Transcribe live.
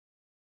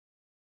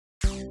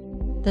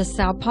The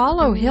Sao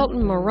Paulo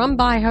Hilton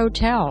Morumbi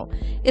Hotel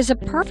is a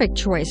perfect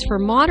choice for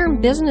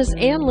modern business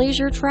and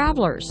leisure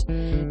travelers.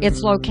 Its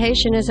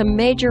location is a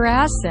major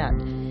asset.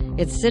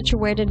 It's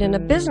situated in a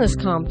business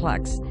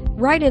complex,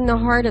 right in the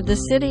heart of the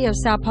city of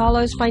Sao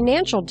Paulo's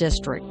financial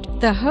district.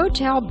 The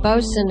hotel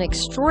boasts an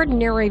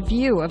extraordinary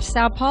view of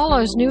Sao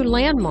Paulo's new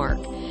landmark,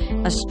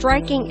 a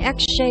striking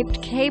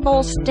X-shaped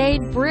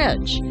cable-stayed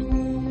bridge.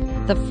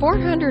 The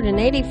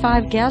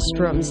 485 guest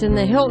rooms in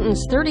the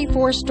Hilton's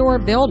 34-store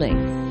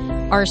building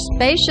are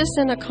spacious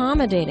and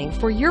accommodating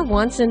for your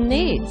wants and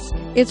needs.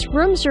 Its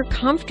rooms are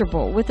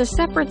comfortable with a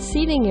separate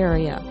seating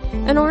area,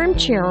 an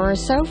armchair or a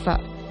sofa,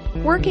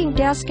 working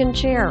desk and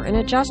chair and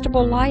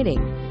adjustable lighting,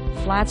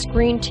 flat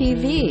screen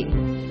TV,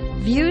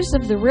 views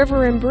of the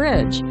river and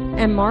bridge,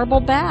 and marble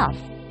bath.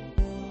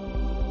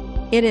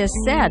 It is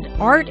said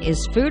art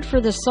is food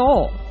for the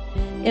soul.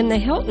 In the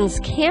Hilton's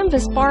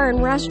Canvas Bar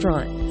and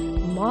Restaurant,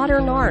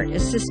 modern art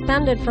is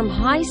suspended from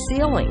high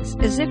ceilings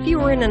as if you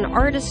were in an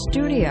artist's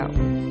studio.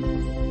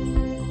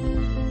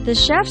 The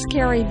chefs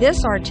carry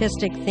this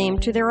artistic theme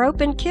to their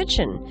open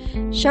kitchen,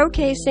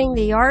 showcasing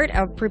the art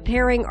of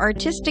preparing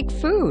artistic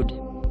food.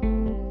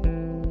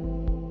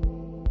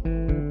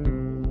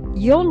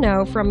 You'll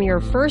know from your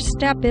first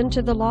step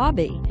into the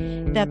lobby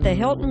that the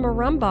Hilton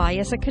Morumbi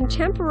is a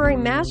contemporary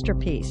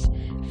masterpiece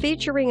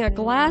featuring a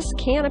glass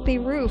canopy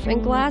roof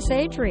and glass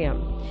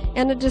atrium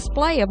and a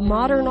display of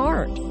modern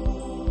art.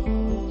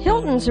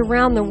 Hiltons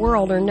around the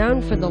world are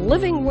known for the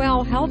Living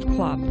Well Health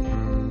Club.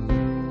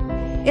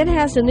 It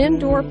has an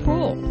indoor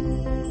pool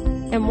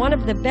and one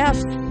of the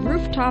best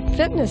rooftop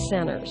fitness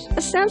centers,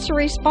 a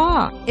sensory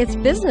spa. Its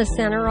business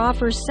center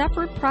offers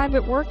separate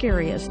private work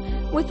areas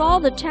with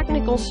all the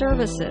technical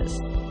services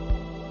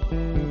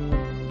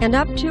and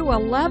up to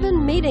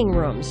 11 meeting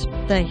rooms.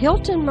 The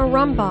Hilton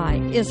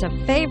Morumbi is a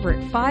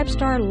favorite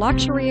 5-star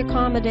luxury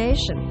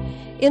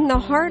accommodation in the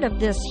heart of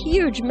this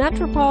huge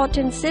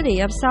metropolitan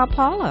city of Sao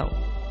Paulo.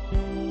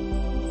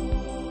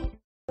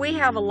 We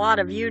have a lot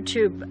of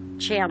YouTube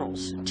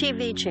channels,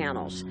 TV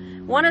channels.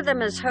 One of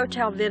them is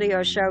Hotel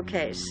Video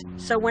Showcase.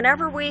 So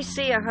whenever we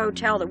see a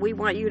hotel that we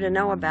want you to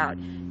know about,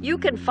 you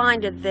can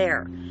find it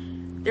there.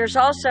 There's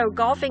also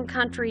Golfing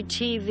Country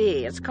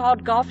TV. It's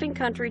called Golfing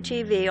Country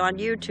TV on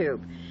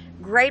YouTube.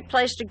 Great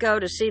place to go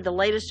to see the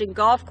latest in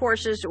golf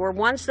courses or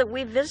ones that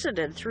we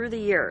visited through the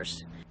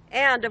years.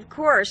 And of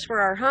course, for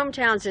our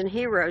Hometowns and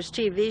Heroes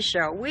TV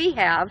show, we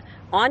have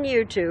on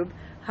YouTube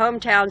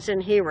Hometowns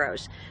and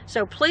Heroes.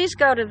 So please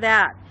go to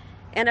that.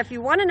 And if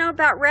you want to know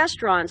about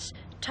restaurants,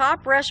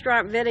 top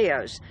restaurant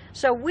videos.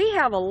 So we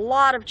have a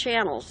lot of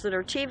channels that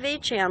are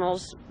TV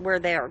channels where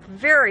they are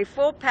very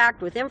full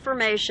packed with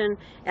information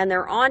and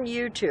they're on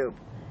YouTube.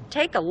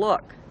 Take a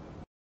look.